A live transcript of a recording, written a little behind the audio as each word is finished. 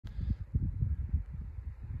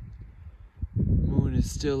is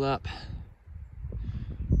still up.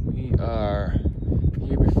 We are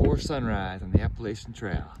here before sunrise on the Appalachian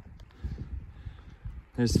Trail.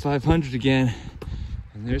 There's 500 again,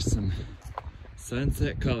 and there's some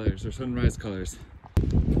sunset colors or sunrise colors.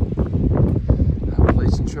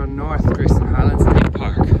 Appalachian Trail North, Grayson Highlands State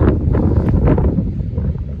Park.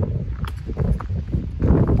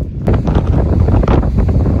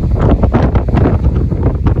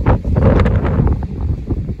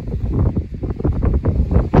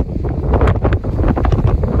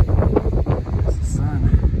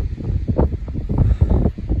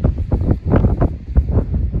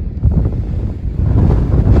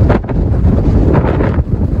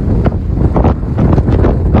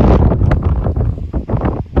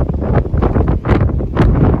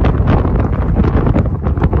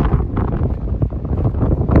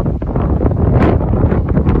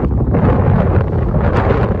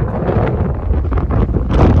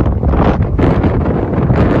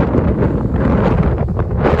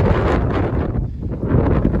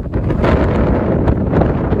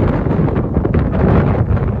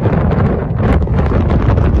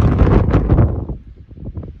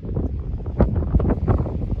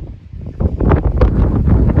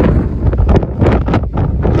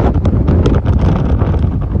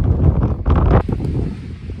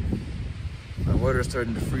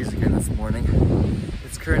 Starting to freeze again this morning.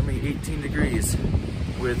 It's currently 18 degrees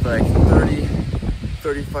with like 30,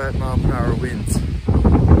 35 mile per hour winds.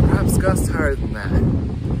 Perhaps gusts higher than that.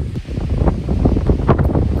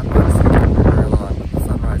 I'm not staying for very long, but the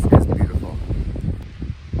sunrise is beautiful.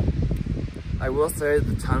 I will say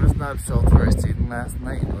the Thomas Knob shelter I stayed in last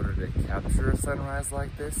night in order to capture a sunrise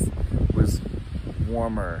like this was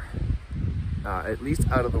warmer. At least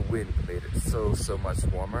out of the wind made it so much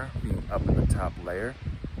warmer, being up in the top layer.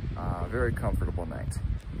 Very comfortable night.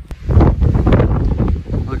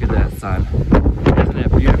 Look at that sun. Isn't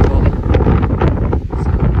it beautiful?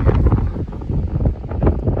 So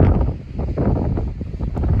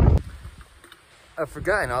beautiful. I've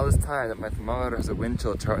forgotten all this time that my thermometer has a wind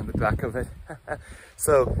chill chart in the back of it.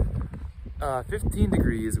 So 15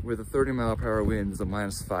 degrees with a 30 mile per hour wind is a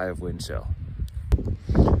 -5 wind chill.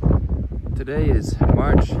 Today is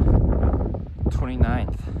March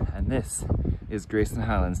 29th, and this is Grayson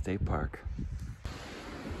Highlands State Park.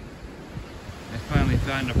 I finally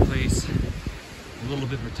found a place a little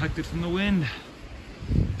bit protected from the wind,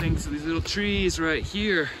 thanks to these little trees right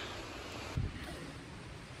here.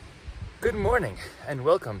 Good morning, and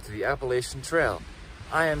welcome to the Appalachian Trail.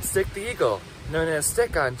 I am Stick the Eagle, known as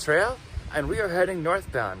Stick on Trail, and we are heading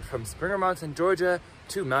northbound from Springer Mountain, Georgia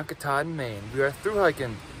to Mount Katahdin, Maine. We are through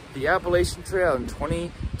hiking the Appalachian Trail in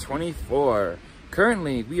 2024.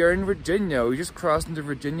 Currently, we are in Virginia. We just crossed into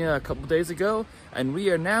Virginia a couple days ago, and we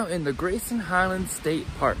are now in the Grayson Highlands State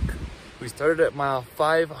Park. We started at mile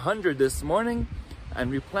 500 this morning,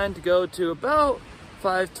 and we plan to go to about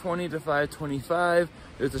 520 to 525.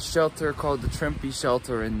 There's a shelter called the Trempy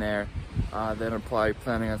Shelter in there that I'm probably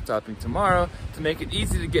planning on stopping tomorrow to make it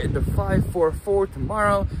easy to get into 544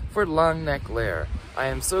 tomorrow for Long Neck Lair. I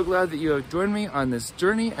am so glad that you have joined me on this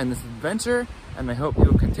journey and this adventure, and I hope you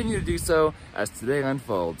will continue to do so as today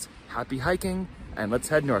unfolds. Happy hiking, and let's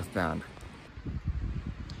head northbound.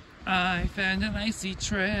 I found an icy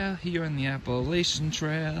trail here on the Appalachian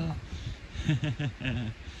Trail.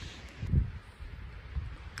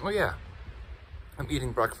 Oh yeah, I'm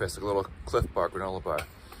eating breakfast, a little Cliff Bar granola bar.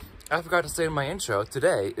 I forgot to say in my intro,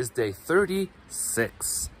 today is day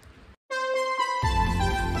 36.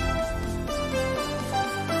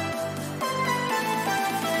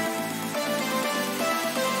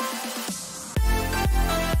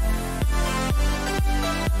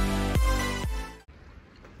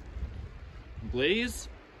 Blaze?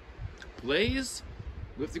 Blaze?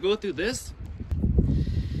 We have to go through this?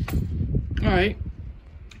 Alright.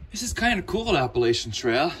 This is kind of cool, Appalachian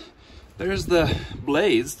Trail. There's the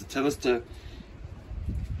blaze to tell us to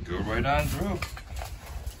go right on through.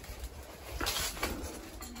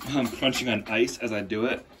 I'm crunching on ice as I do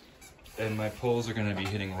it, and my poles are gonna be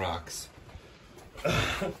hitting rocks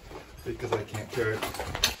because I can't carry it.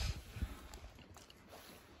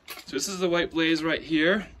 So this is the white blaze right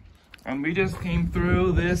here, and we just came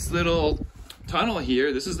through this little tunnel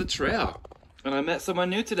here. This is the trail, and I met someone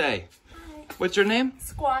new today. Hi. What's your name?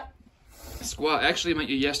 Squat. Squat. Actually, I met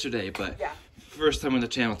you yesterday, but yeah. First time on the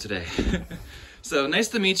channel today. So nice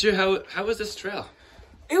to meet you. How was this trail?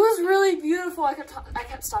 It was really beautiful. I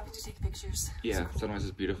kept stopping to take pictures. Yeah, cool. sunrise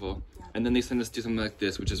is beautiful. Yeah. And then they send us to do something like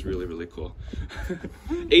this, which is really, really cool.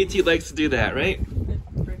 AT likes to do that, right?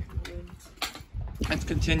 Let's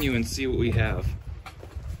continue and see what we have.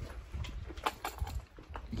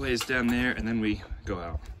 place down there, and then we go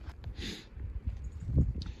out.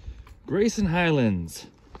 Grayson, Highlands.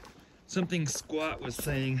 Something Squat was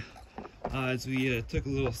saying as we took a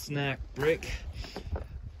little snack break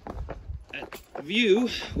at View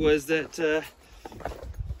was that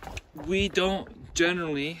we don't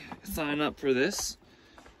generally sign up for this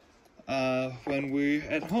when we're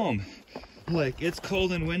at home. Like, it's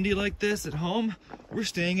cold and windy like this at home, we're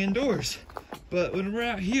staying indoors. But when we're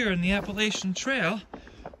out here in the Appalachian Trail,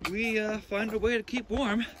 we find a way to keep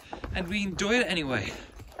warm, and we enjoy it anyway.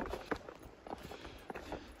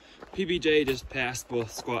 PBJ just passed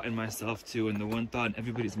both Squat and myself too, and the one thought in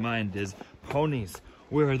everybody's mind is, ponies,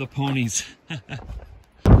 where are the ponies?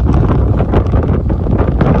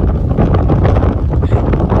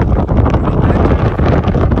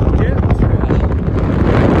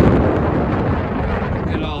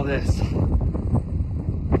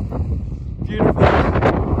 Beautiful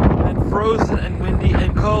and frozen and windy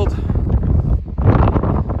and cold.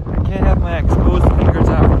 I can't have my exposed fingers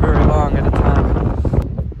out for very long at a time.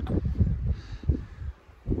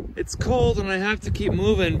 It's cold and I have to keep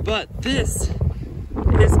moving, but this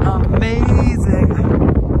is amazing.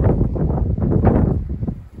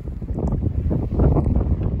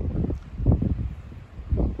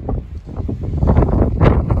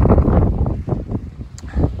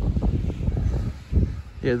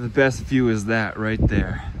 Yeah, the best view is that right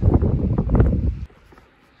there.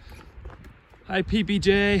 Hi,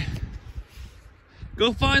 PBJ.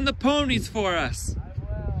 Go find the ponies for us.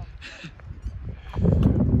 I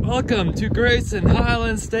will. Welcome to Grayson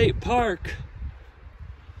Highlands State Park.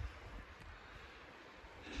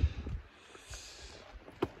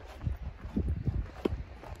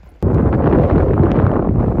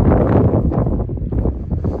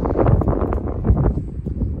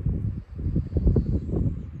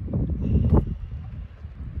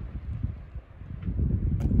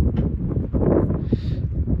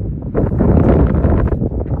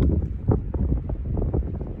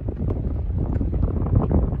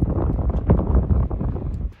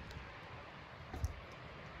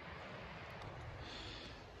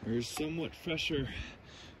 There's somewhat fresher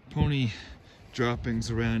pony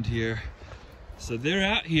droppings around here. So they're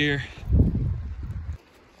out here.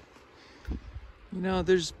 You know,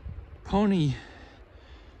 there's pony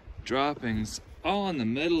droppings all in the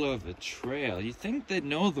middle of a trail. You think they'd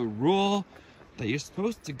know the rule that you're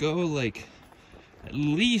supposed to go like at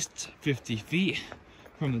least 50 feet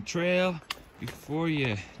from the trail before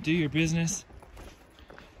you do your business?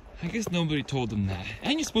 I guess nobody told them that.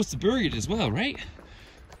 And you're supposed to bury it as well, right?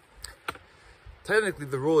 Technically,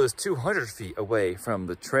 the rule is 200 feet away from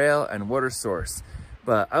the trail and water source,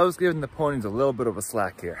 but I was giving the ponies a little bit of a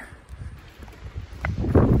slack here.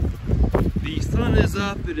 The sun is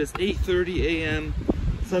up. It is 8:30 a.m.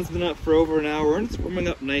 The sun's been up for over an hour, and it's warming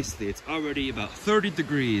up nicely. It's already about 30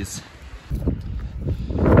 degrees.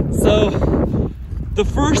 So, the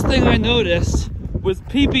first thing I noticed was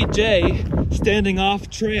PBJ standing off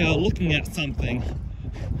trail looking at something.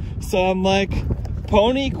 So I'm like,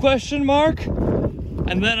 pony question mark?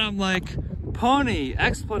 And then I'm like, pony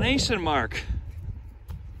explanation mark.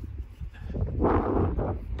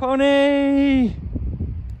 Pony!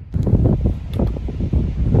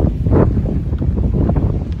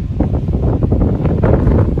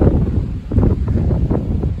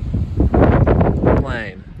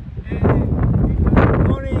 Plane.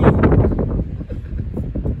 Pony!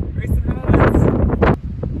 Grayson Highlands.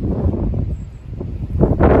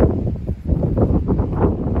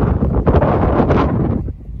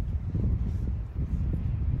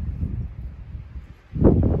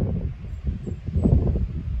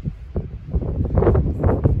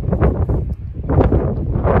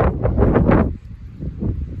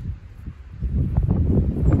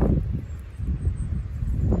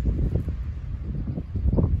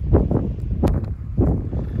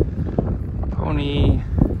 Pony.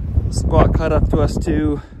 Squat caught up to us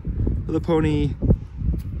too. The pony.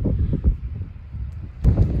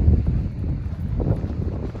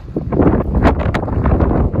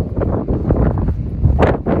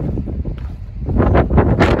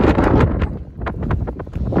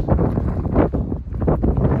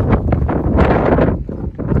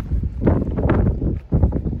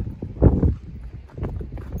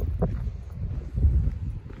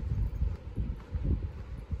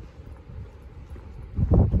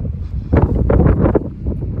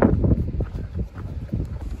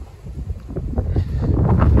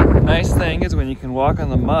 Nice thing is when you can walk on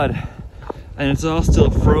the mud and it's all still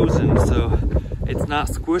frozen, so it's not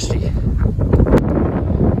squishy.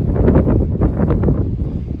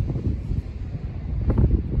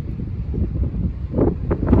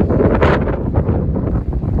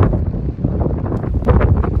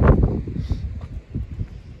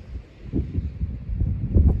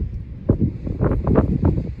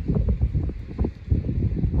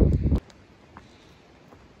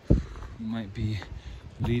 We might be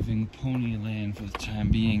leaving pony land for the time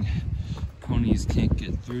being. Ponies can't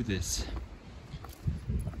get through this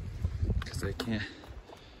because I can't,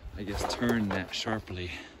 I guess, turn that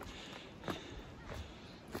sharply.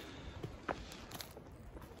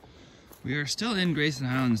 We are still in Grayson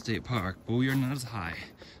Highlands State Park, but we are not as high.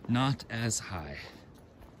 Not as high.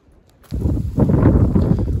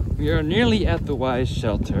 We are nearly at the Wise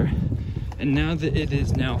shelter, and now that it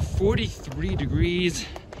is now 43 degrees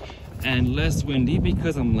and less windy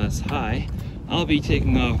because I'm less high, I'll be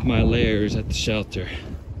taking off my layers at the shelter.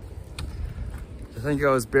 I think I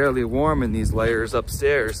was barely warm in these layers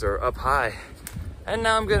upstairs or up high, and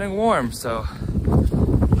now I'm getting warm. So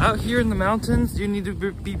out here in the mountains, you need to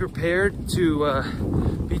be prepared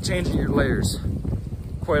to be changing your layers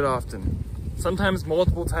quite often, sometimes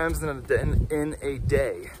multiple times in a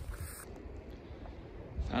day.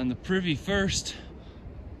 Found the privy first.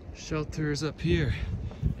 Shelter is up here.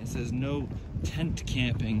 It says no tent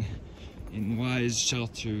camping in Wise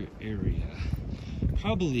shelter area.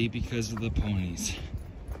 Probably because of the ponies.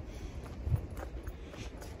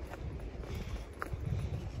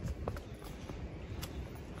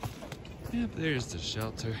 Yep, there's the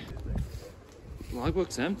shelter.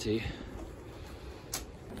 Logbook's empty.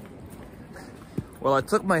 Well, I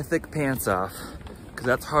took my thick pants off because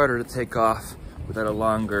that's harder to take off without a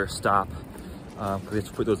longer stop. Because I have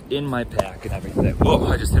to put those in my pack and everything. Whoa,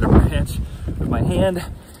 I just hit a branch with my hand.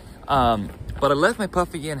 But I left my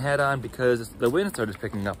puffy and hat on because the wind started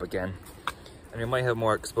picking up again. And we might have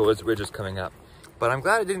more exposed ridges coming up. But I'm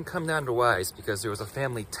glad I didn't come down to Wise because there was a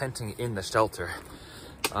family tenting in the shelter.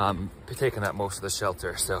 Taking up most of the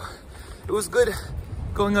shelter. So it was good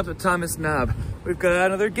going up to Thomas Knob. We've got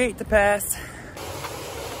another gate to pass.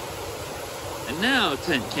 And now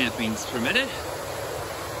tent camping's permitted.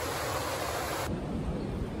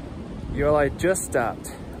 Well, I just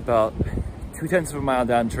stopped about 2/10 of a mile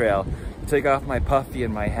down trail to take off my puffy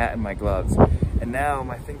and my hat and my gloves. And now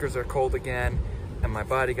my fingers are cold again and my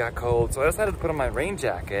body got cold. So I decided to put on my rain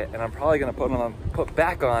jacket, and I'm probably gonna put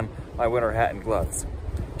back on my winter hat and gloves.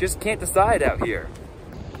 Just can't decide out here.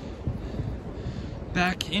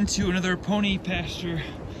 Back into another pony pasture,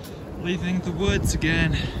 leaving the woods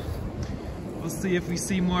again. We'll see if we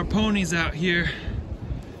see more ponies out here.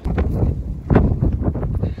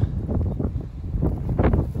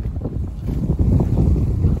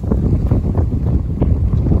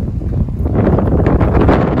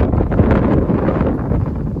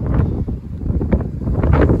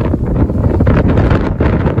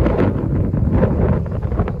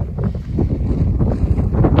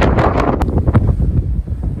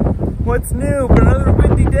 What's new but another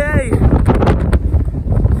windy day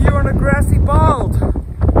here on a grassy bald.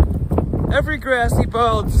 Every grassy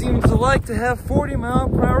bald seems to like to have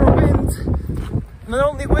 40-mile-per-hour winds. Not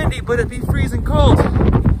only windy, but it'd be freezing cold.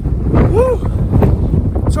 Woo!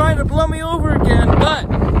 Trying to blow me over again, but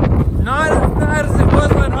not as bad as it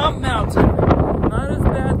was on Hump Mountain. Not as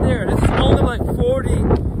bad there. This is only like 40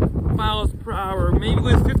 miles per hour, maybe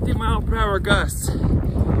with 50-mile-per-hour gusts.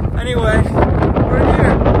 Anyway, we're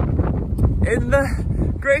here in the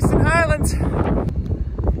Grayson Highlands.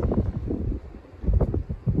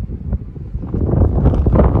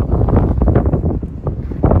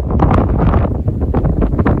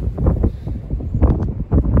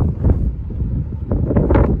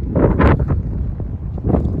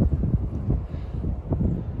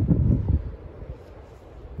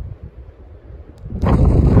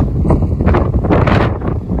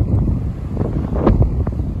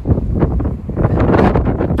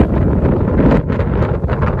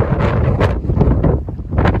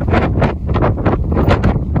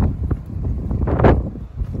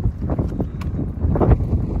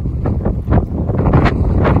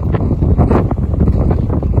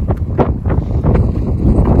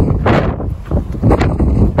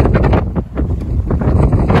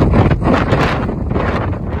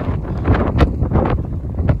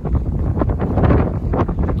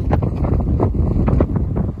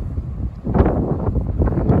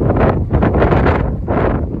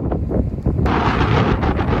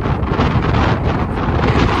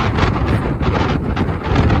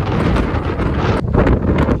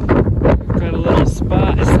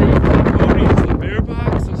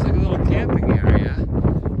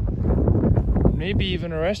 Maybe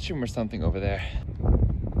even a restroom or something over there.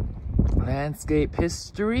 Landscape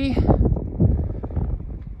history.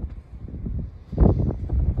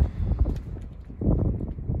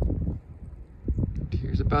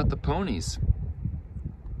 Here's about the ponies.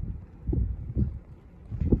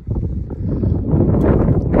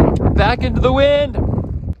 Back into the wind.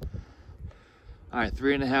 All right,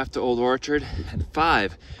 3.5 to Old Orchard and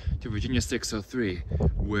 5 to Virginia 603,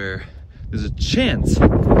 where there's a chance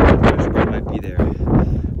that might be there.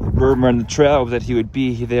 The rumor on the trail was that he would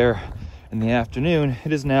be there in the afternoon.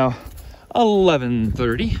 It is now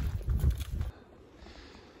 11:30.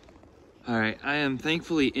 All right, I am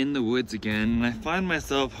thankfully in the woods again, and I find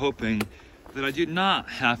myself hoping that I do not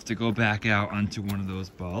have to go back out onto one of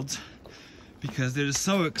those balds because it is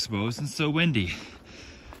so exposed and so windy.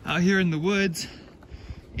 Out here in the woods,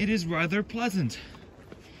 it is rather pleasant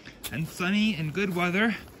and sunny and good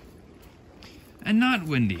weather and not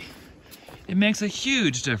windy. It makes a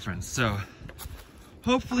huge difference. So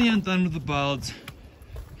hopefully I'm done with the balds.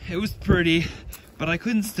 It was pretty, but I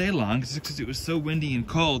couldn't stay long because it was so windy and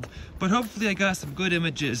cold. But hopefully I got some good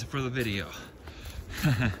images for the video.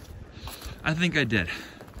 I think I did.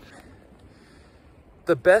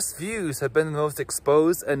 The best views have been the most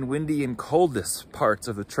exposed and windy and coldest parts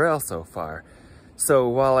of the trail so far. So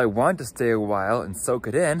while I want to stay a while and soak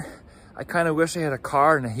it in, I kind of wish I had a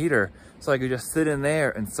car and a heater so I could just sit in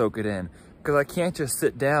there and soak it in. Because I can't just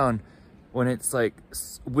sit down when it's like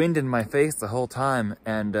wind in my face the whole time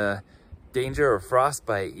and danger of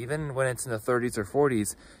frostbite. Even when it's in the 30s or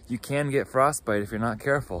 40s, you can get frostbite if you're not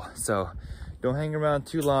careful. So don't hang around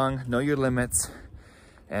too long, know your limits,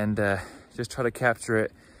 and just try to capture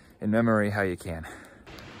it in memory how you can.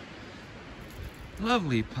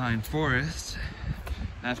 Lovely pine forest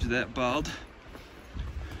after that bald.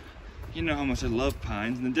 You know how much I love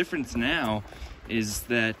pines, and the difference now is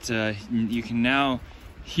that you can now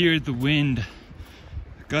hear the wind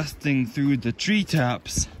gusting through the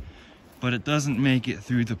treetops, but it doesn't make it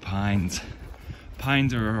through the pines.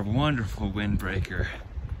 Pines are a wonderful windbreaker.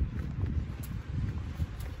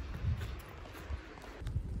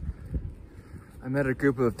 I met a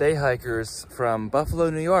group of day hikers from Buffalo,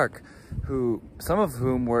 New York, some of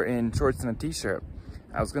whom were in shorts and a t-shirt.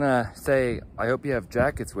 I was gonna say, I hope you have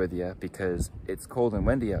jackets with you because it's cold and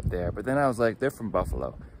windy up there, but then I was like, they're from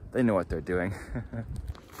Buffalo. They know what they're doing.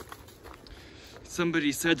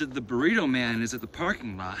 Somebody said that the burrito man is at the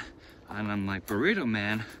parking lot, and I'm like, burrito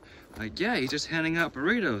man? Like, yeah, he's just handing out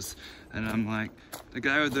burritos. And I'm like, the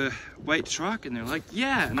guy with the white truck, and they're like,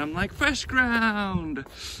 yeah, and I'm like, fresh ground.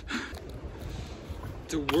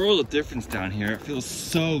 It's a world of difference down here. It feels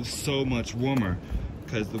so much warmer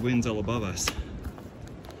because the wind's all above us.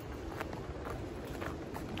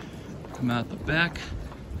 Come out the back,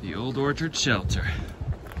 the old orchard shelter.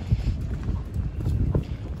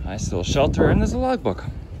 Nice little shelter, and there's a logbook.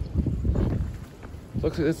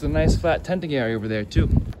 Looks like there's a nice flat tenting area over there too.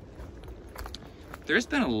 There's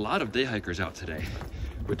been a lot of day hikers out today,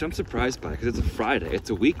 which I'm surprised by because it's a Friday, it's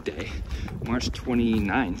a weekday, March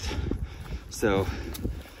 29th. So,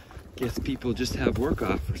 guess people just have work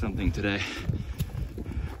off or something today.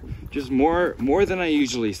 Just more than I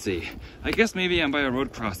usually see. I guess maybe I'm by a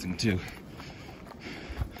road crossing too.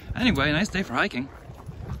 Anyway, nice day for hiking.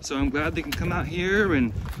 So I'm glad they can come out here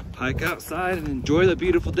and hike outside and enjoy the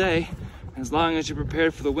beautiful day, as long as you're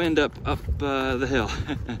prepared for the wind up the hill.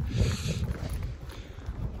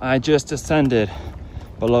 I just ascended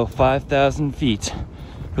below 5,000 feet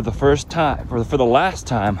for the first time, for the last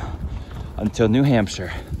time, until New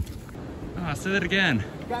Hampshire. Oh, I'll say that again.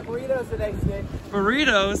 We got burritos today, Sid.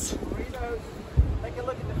 Burritos? Burritos. Take a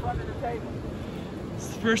look at the front of the table. It's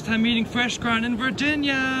the first time eating fresh ground in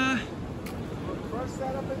Virginia. First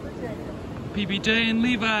setup in Virginia. PBJ and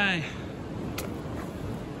Levi.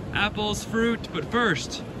 Apples, fruit, but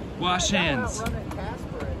first, wash hands. I thought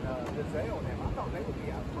they would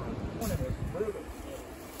be out front.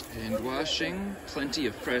 And washing, plenty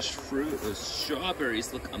of fresh fruit. Those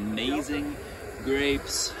strawberries look amazing.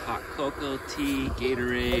 Grapes, hot cocoa, tea,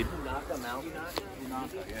 Gatorade.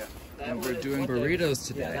 And we're doing burritos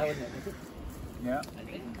today. Yeah.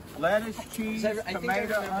 Lettuce, cheese,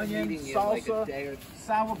 tomato, onion, salsa,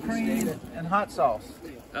 sour cream, and hot sauce.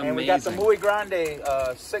 Amazing. And we got the muy grande,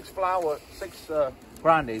 six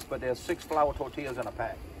grandes, but there's 6 flour tortillas in a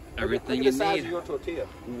pack. Everything Look you at the size need. of your tortilla.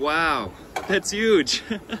 Wow, that's huge.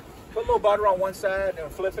 Put a little butter on one side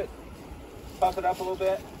and flip it. Puff it up a little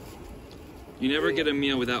bit. You never get a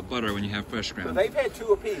meal without butter when you have fresh So ground. they've had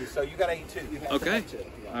 2 apiece, so you gotta eat 2. You have to Okay. have 2.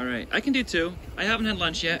 Yeah. All right, I can do 2. I haven't had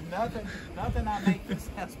lunch yet. Nothing I make this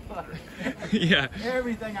has butter. Yeah,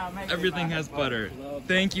 Everything I make. everything has butter.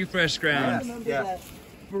 Thank you, fresh ground. Yeah.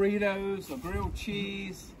 Burritos, a grilled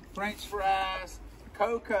cheese, French fries,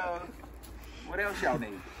 cocoa. What else y'all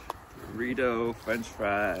need? Burrito, French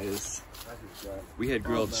fries. We had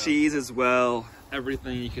grilled cheese as well.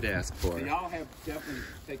 Everything you could ask for. Y'all have definitely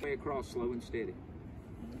take it across slow and steady.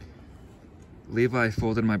 Levi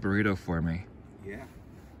folded my burrito for me. Yeah.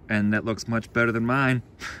 And that looks much better than mine.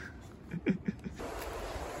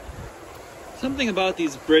 Something about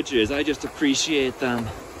these bridges, I just appreciate them.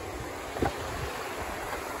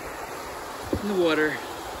 In the water.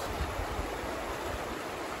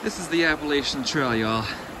 This is the Appalachian Trail, y'all.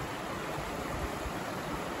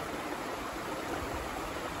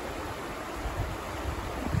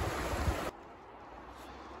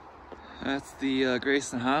 That's the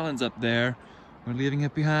Grayson Highlands up there. We're leaving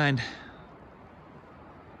it behind.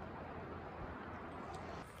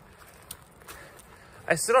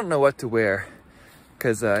 I still don't know what to wear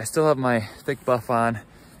because I still have my thick buff on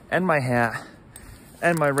and my hat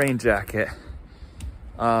and my rain jacket.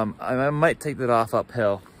 I might take that off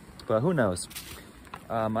uphill, but who knows?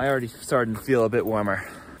 I already started to feel a bit warmer.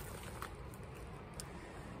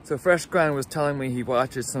 So Fresh Ground was telling me he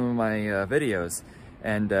watches some of my videos,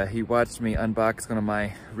 and he watched me unbox one of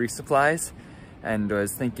my resupplies and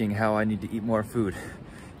was thinking how I need to eat more food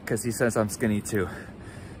because he says I'm skinny too.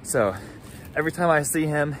 So every time I see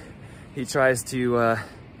him, he tries to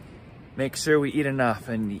make sure we eat enough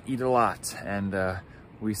and eat a lot, and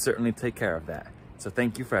we certainly take care of that. So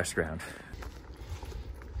thank you, Fresh Ground.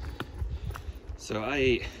 So I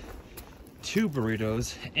ate 2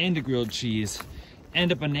 burritos and a grilled cheese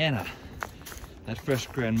and a banana that Fresh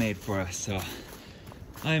Ground made for us. So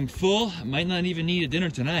I am full. I might not even need a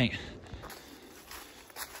dinner tonight.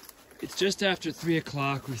 It's just after 3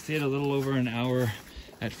 o'clock. We stayed a little over an hour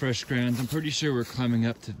at Fresh Ground. I'm pretty sure we're climbing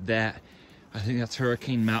up to that. I think that's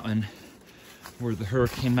Hurricane Mountain, where the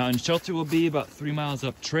Hurricane Mountain shelter will be, about 3 miles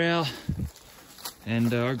up trail.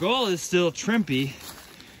 And our goal is still Trimpy,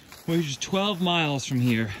 which is 12 miles from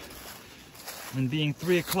here. And being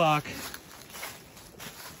 3 o'clock,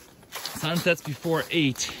 sunsets before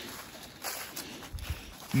 8,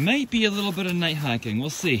 might be a little bit of night hiking.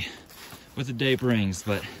 We'll see what the day brings,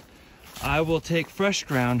 but I will take Fresh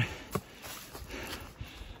Ground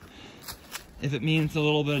if it means a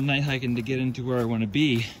little bit of night hiking to get into where I want to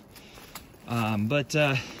be. But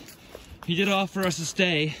he did offer us to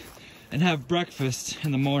stay and have breakfast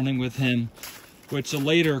in the morning with him, which a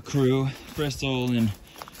later crew, Crystal and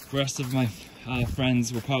the rest of my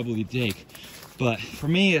friends, will probably take. But for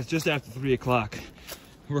me, it's just after 3 o'clock.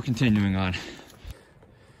 We're continuing on.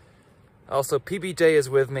 Also, PBJ is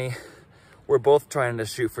with me. We're both trying to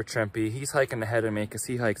shoot for Trimpy. He's hiking ahead of me because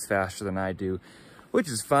he hikes faster than I do, which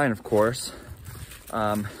is fine, of course.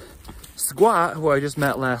 Squat, who I just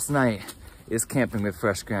met last night, is camping with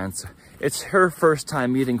Fresh Ground. So it's her first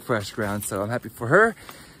time meeting Fresh Ground, so I'm happy for her.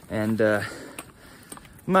 And I'm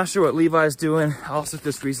not sure what Levi's doing. I also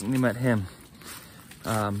just recently met him.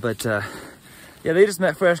 Yeah, they just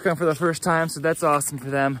met Fresh Ground for the first time, so that's awesome for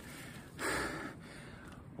them.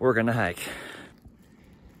 We're gonna hike.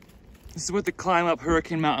 This is what the climb up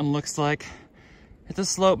Hurricane Mountain looks like. It's a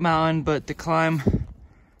slope mountain, but the climb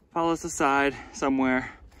follows the side somewhere.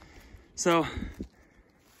 So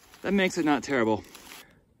that makes it not terrible.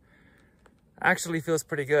 Actually feels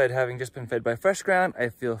pretty good. Having just been fed by Fresh Ground, I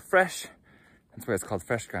feel fresh. That's why it's called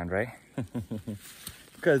Fresh Ground, right?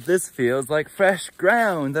 Because this feels like fresh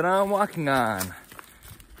ground that I'm walking on.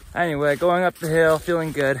 Anyway, going up the hill,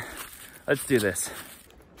 feeling good. Let's do this.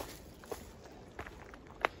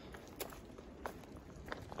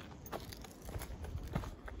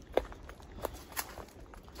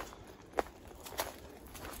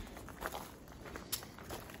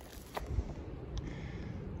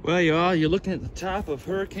 Well, y'all, you're looking at the top of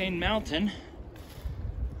Hurricane Mountain.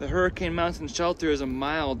 The Hurricane Mountain shelter is a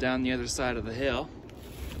mile down the other side of the hill.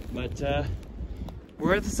 But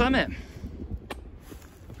we're at the summit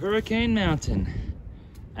of Hurricane Mountain.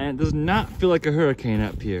 And it does not feel like a hurricane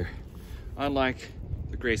up here, unlike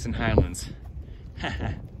the Grayson Highlands.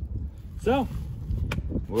 So,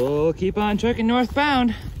 we'll keep on trekking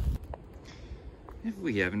northbound. If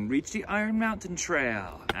we haven't reached the Iron Mountain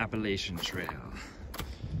Trail, Appalachian Trail.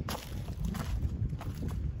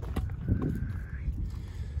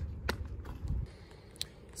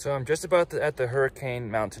 So I'm just about at the Hurricane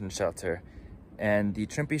Mountain shelter, and the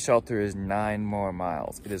Trimpy shelter is 9 more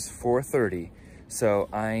miles. It is 4:30, so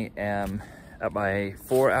I am at my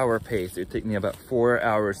 4-hour pace. It would take me about 4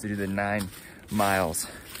 hours to do the 9 miles.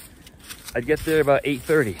 I'd get there about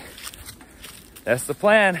 8:30. That's the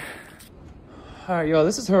plan. All right, y'all,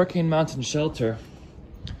 this is Hurricane Mountain shelter.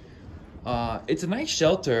 It's a nice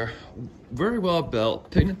shelter, very well built.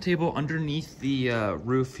 Picnic table underneath the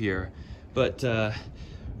roof here, but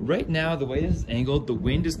right now, the way this is angled, the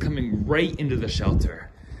wind is coming right into the shelter.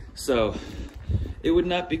 So it would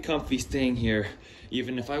not be comfy staying here,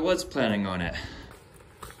 even if I was planning on it.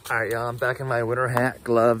 All right, y'all, I'm back in my winter hat,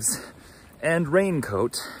 gloves, and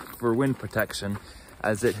raincoat for wind protection,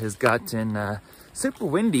 as it has gotten super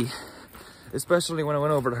windy especially when I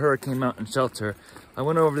went over to Hurricane Mountain Shelter. I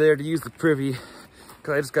went over there to use the privy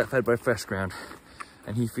because I just got fed by Fresh Ground,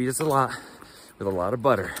 and he feeds us a lot with a lot of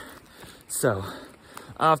butter. So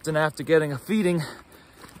often after getting a feeding,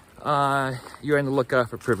 you're on the lookout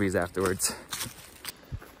for privies afterwards.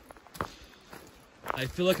 I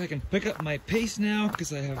feel like I can pick up my pace now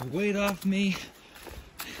because I have weight off me.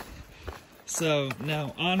 So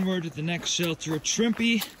now onward to the next shelter,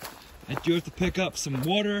 Trimpy. I do have to pick up some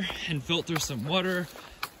water and filter some water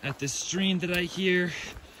at this stream that I hear,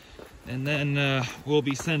 and then we'll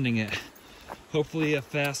be sending it. Hopefully a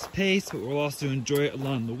fast pace, but we'll also enjoy it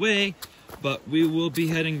along the way. But we will be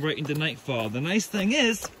heading right into nightfall. The nice thing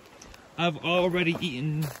is, I've already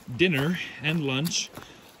eaten dinner and lunch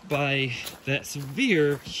by that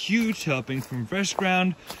severe, huge helping from Fresh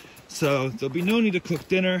Ground. So there'll be no need to cook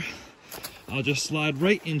dinner. I'll just slide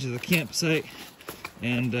right into the campsite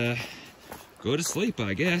and go to sleep,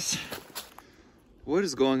 I guess. What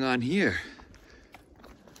is going on here?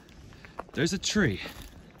 There's a tree.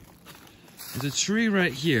 There's a tree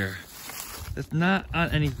right here that's not on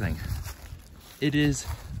anything. It is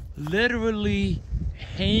literally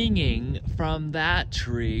hanging from that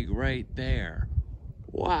tree right there.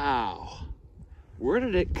 Wow. Where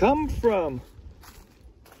did it come from?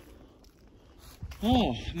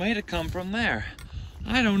 Oh, it might have come from there.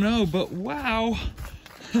 I don't know, but wow.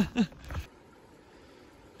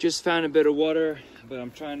 Just found a bit of water, but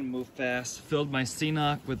I'm trying to move fast. Filled my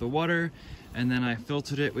Ceanoc with the water, and then I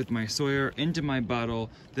filtered it with my Sawyer into my bottle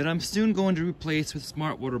that I'm soon going to replace with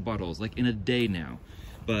smart water bottles, like in a day now.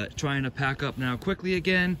 But trying to pack up now quickly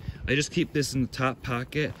again. I just keep this in the top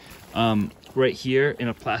pocket, right here in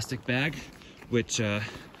a plastic bag, which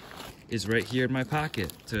is right here in my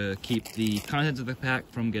pocket to keep the contents of the pack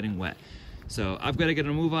from getting wet. So I've got to get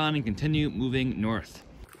a move on and continue moving north.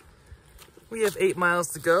 We have 8 miles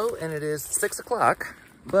to go and it is 6 o'clock,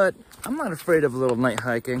 but I'm not afraid of a little night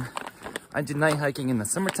hiking. I do night hiking in the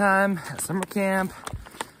summertime, at summer camp.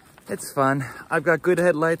 It's fun. I've got good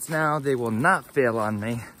headlights now. They will not fail on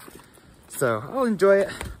me. So I'll enjoy it.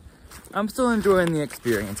 I'm still enjoying the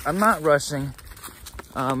experience. I'm not rushing.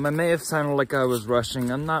 I may have sounded like I was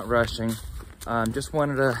rushing. I'm not rushing. Just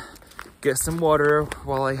wanted to get some water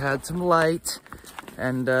while I had some light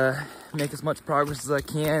and make as much progress as I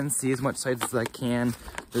can, see as much sights as I can.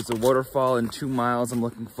 There's a waterfall in 2 miles I'm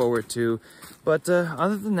looking forward to. But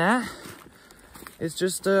other than that, it's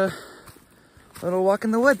just a little walk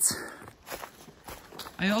in the woods.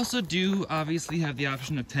 I also do obviously have the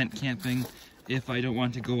option of tent camping if I don't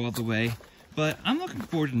want to go all the way, but I'm looking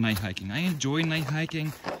forward to night hiking. I enjoy night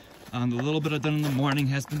hiking. The little bit I've done in the morning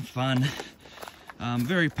has been fun,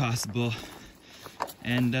 very possible,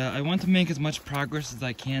 and I want to make as much progress as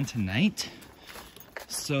I can tonight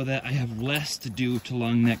so that I have less to do to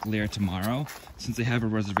Long Neck Lair tomorrow, since I have a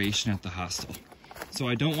reservation at the hostel. So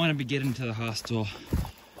I don't want to be getting to the hostel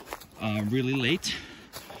really late,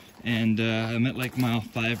 and I'm at like mile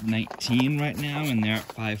 519 right now, and they're at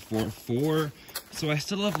 544, so I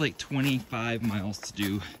still have like 25 miles to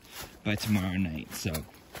do by tomorrow night. So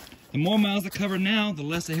the more miles I cover now, the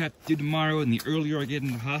less I have to do tomorrow, and the earlier I get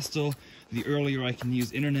in the hostel, the earlier I can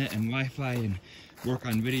use internet and Wi-Fi and work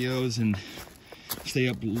on videos and stay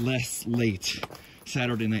up less late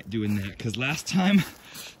Saturday night doing that. Because last time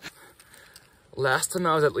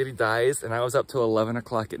I was at Lady Di's and I was up till 11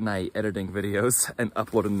 o'clock at night editing videos and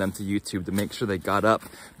uploading them to YouTube to make sure they got up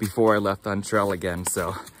before I left on trail again.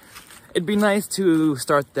 So it'd be nice to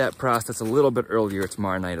start that process a little bit earlier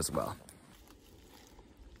tomorrow night as well.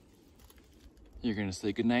 You're gonna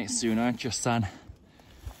say goodnight soon, aren't you, son?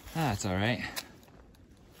 That's all right.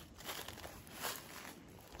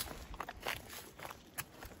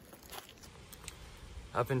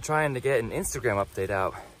 I've been trying to get an Instagram update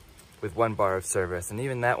out with 1 bar of service, and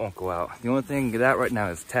even that won't go out. The only thing I get out right now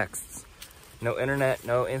is texts. No internet,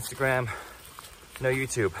 no Instagram, no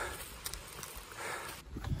YouTube.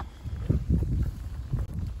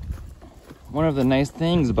 One of the nice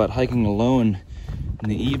things about hiking alone in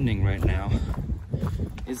the evening right now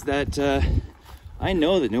is that I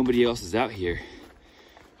know that nobody else is out here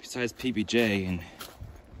besides PBJ, and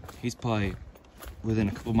he's probably within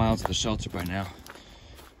a couple miles of the shelter by now.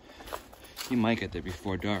 He might get there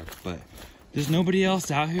before dark, but there's nobody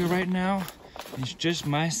else out here right now. It's just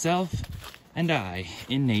myself and I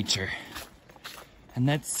in nature. And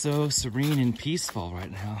that's so serene and peaceful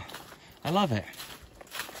right now. I love it.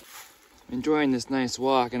 I'm enjoying this nice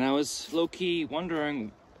walk, and I was low-key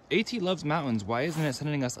wondering, AT loves mountains, why isn't it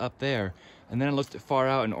sending us up there? And then I looked far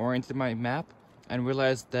out and oriented my map and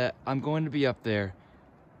realized that I'm going to be up there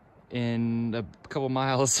in a couple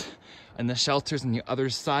miles, and the shelter's on the other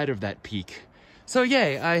side of that peak. So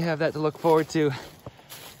yay, I have that to look forward to.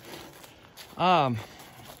 I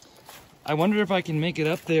wonder if I can make it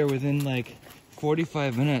up there within like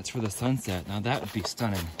 45 minutes for the sunset. Now that would be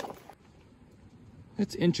stunning.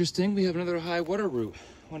 It's interesting, we have another high water route.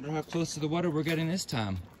 Wonder how close to the water we're getting this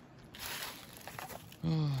time.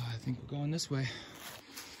 Oh, I think we're going this way.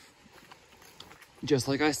 Just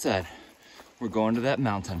like I said, we're going to that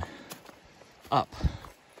mountain. Up.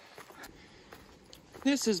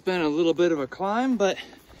 This has been a little bit of a climb, but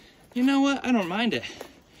you know what? I don't mind it.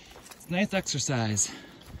 It's nice exercise.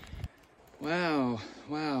 Wow,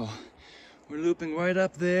 wow. We're looping right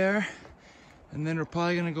up there, and then we're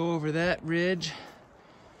probably gonna go over that ridge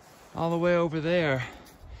all the way over there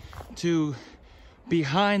to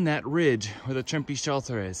behind that ridge where the Trimpe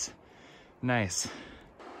shelter is. Nice.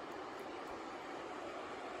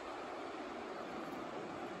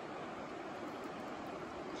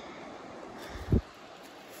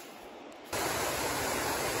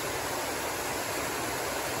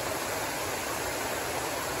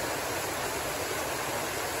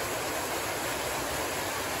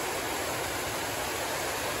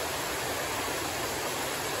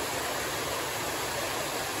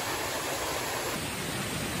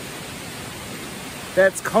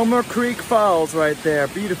 That's Comer Creek Falls right there.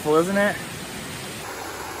 Beautiful, isn't it?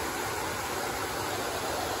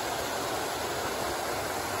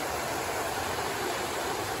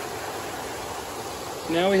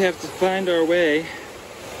 Now we have to find our way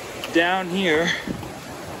down here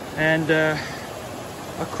and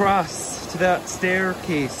across to that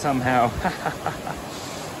staircase somehow.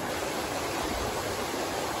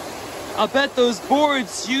 I'll bet those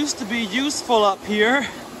boards used to be useful up here,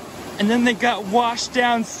 and then they got washed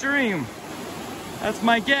downstream. That's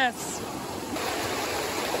my guess.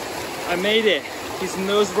 I made it. Using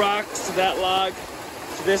those rocks to that log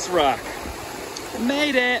to this rock. I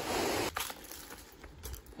made it.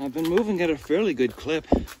 I've been moving at a fairly good clip.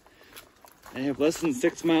 I have less than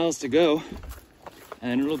 6 miles to go,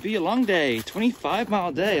 and it'll be a long day,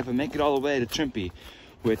 25-mile day if I make it all the way to Trimpe,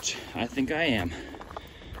 which I think I am.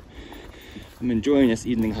 I'm enjoying this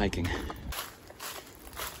evening hiking.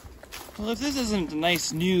 Well, if this isn't a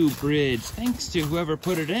nice new bridge, thanks to whoever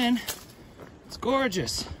put it in, it's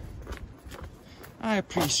gorgeous. I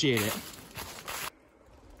appreciate it.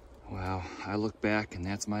 Wow, I look back and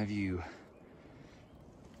that's my view.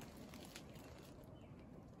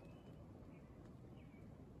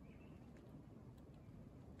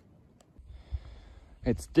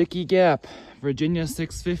 It's Dickey Gap, Virginia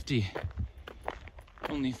 650.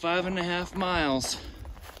 Only 5.5 miles.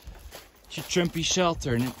 To Trimpe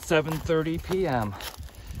shelter, and it's 7:30 p.m.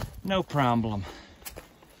 No problem.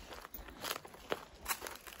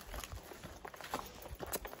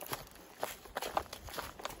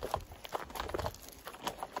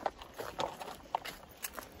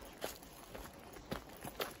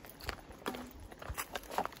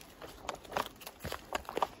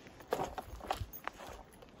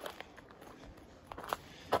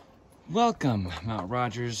 Welcome, Mount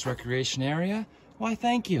Rogers Recreation Area. Why,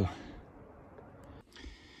 thank you.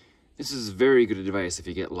 This is very good advice if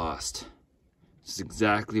you get lost. This is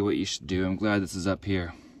exactly what you should do. I'm glad this is up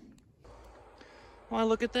here. Why,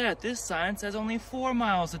 look at that. This sign says only 4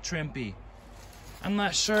 miles to Trimpe. I'm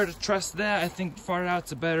not sure to trust that. I think far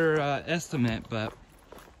out's a better estimate, but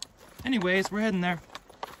anyways, we're heading there.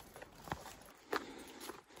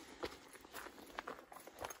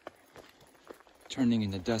 Turning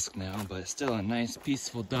into dusk now, but still a nice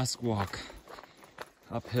peaceful dusk walk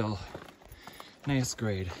uphill. Nice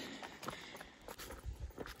grade.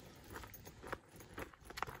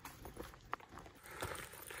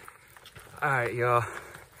 Alright, y'all.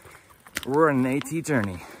 We're on an AT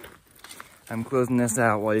journey. I'm closing this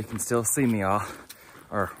out while you can still see me, all.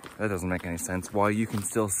 Or, that doesn't make any sense. While you can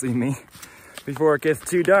still see me before it gets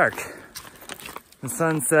too dark. The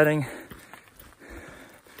sun's setting.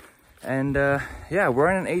 And yeah, we're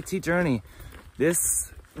on an AT journey.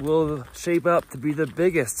 This will shape up to be the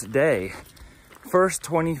biggest day. First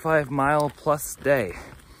 25-mile plus day.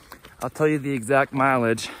 I'll tell you the exact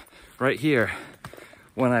mileage right here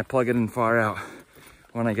when I plug it in far out,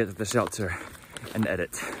 when I get to the shelter and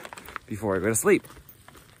edit before I go to sleep.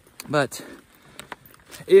 But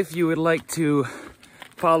if you would like to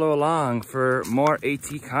follow along for more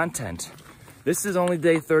AT content, this is only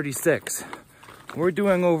day 36. We're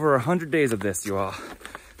doing over 100 days of this, you all.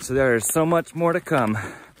 So there is so much more to come.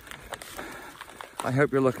 I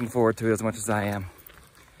hope you're looking forward to it as much as I am.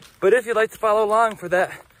 But if you'd like to follow along for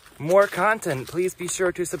that more content, please be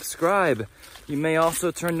sure to subscribe. You may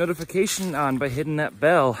also turn notification on by hitting that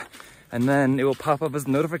bell, and then it will pop up as a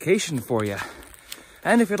notification for you.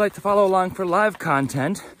 And if you'd like to follow along for live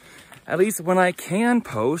content, at least when I can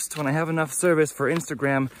post, when I have enough service for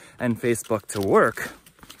Instagram and Facebook to work,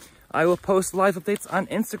 I will post live updates on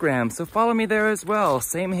Instagram, so follow me there as well.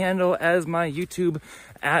 Same handle as my YouTube,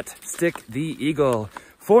 @StickTheEagle.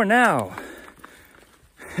 For now,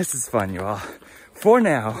 this is fun, you all. For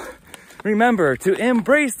now, remember to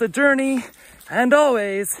embrace the journey and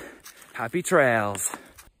always happy trails.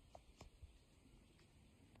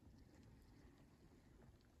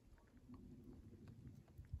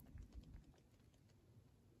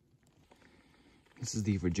 This is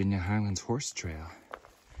the Virginia Highlands Horse Trail.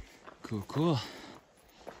 Cool, cool.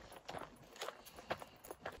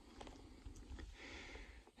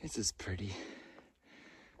 This is pretty.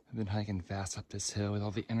 I've been hiking fast up this hill with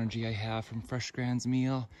all the energy I have from Fresh Grand's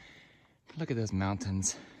meal. Look at those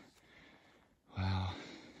mountains. Wow.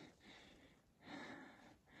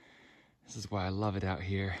 This is why I love it out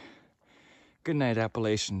here. Good night,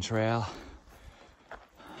 Appalachian Trail.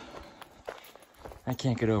 I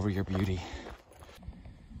can't get over your beauty.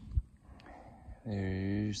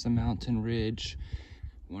 There's the mountain ridge.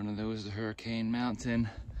 One of those is Hurricane Mountain.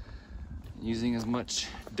 Using as much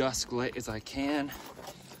dusk light as I can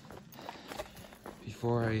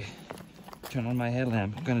before I turn on my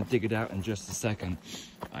headlamp. I'm gonna dig it out in just a second.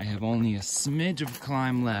 I have only a smidge of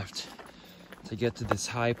climb left to get to this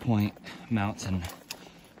high point mountain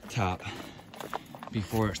top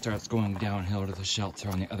before it starts going downhill to the shelter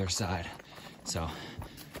on the other side. So,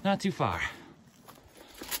 not too far.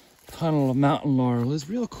 Tunnel of Mountain Laurel is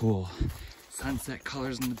real cool. Sunset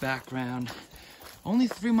colors in the background. Only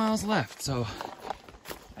 3 miles left, so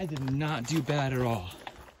I did not do bad at all.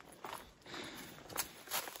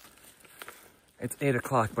 It's 8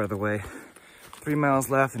 o'clock, by the way. 3 miles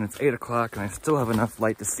left and it's 8 o'clock and I still have enough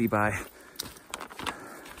light to see by.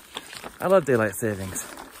 I love daylight savings.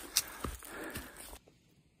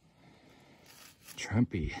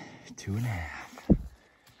 Trumpy, 2.5.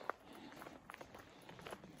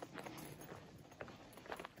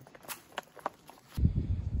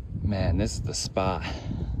 Man, this is the spot.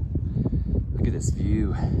 Look at this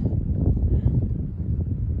view.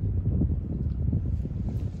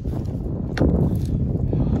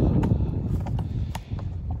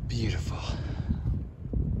 Beautiful.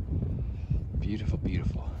 Beautiful,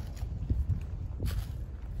 beautiful.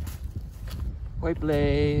 White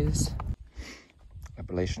Blaze.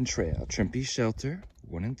 Appalachian Trail, Trimpy Shelter,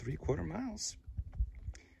 1 3/4 miles.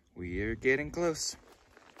 We are getting close.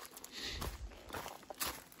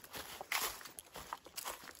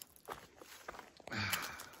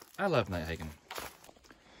 I love night hiking.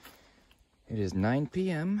 It is 9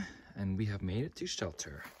 p.m. and we have made it to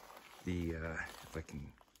shelter. The, if I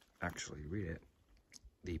can actually read it,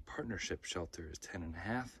 the partnership shelter is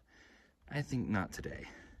 10.5. I think not today.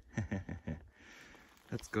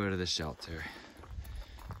 Let's go to the shelter.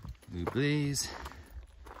 Blue Blaze.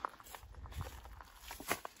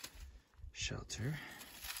 Shelter.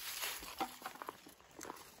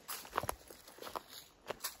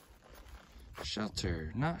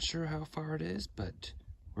 Shelter. Not sure how far it is, but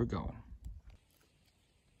we're going.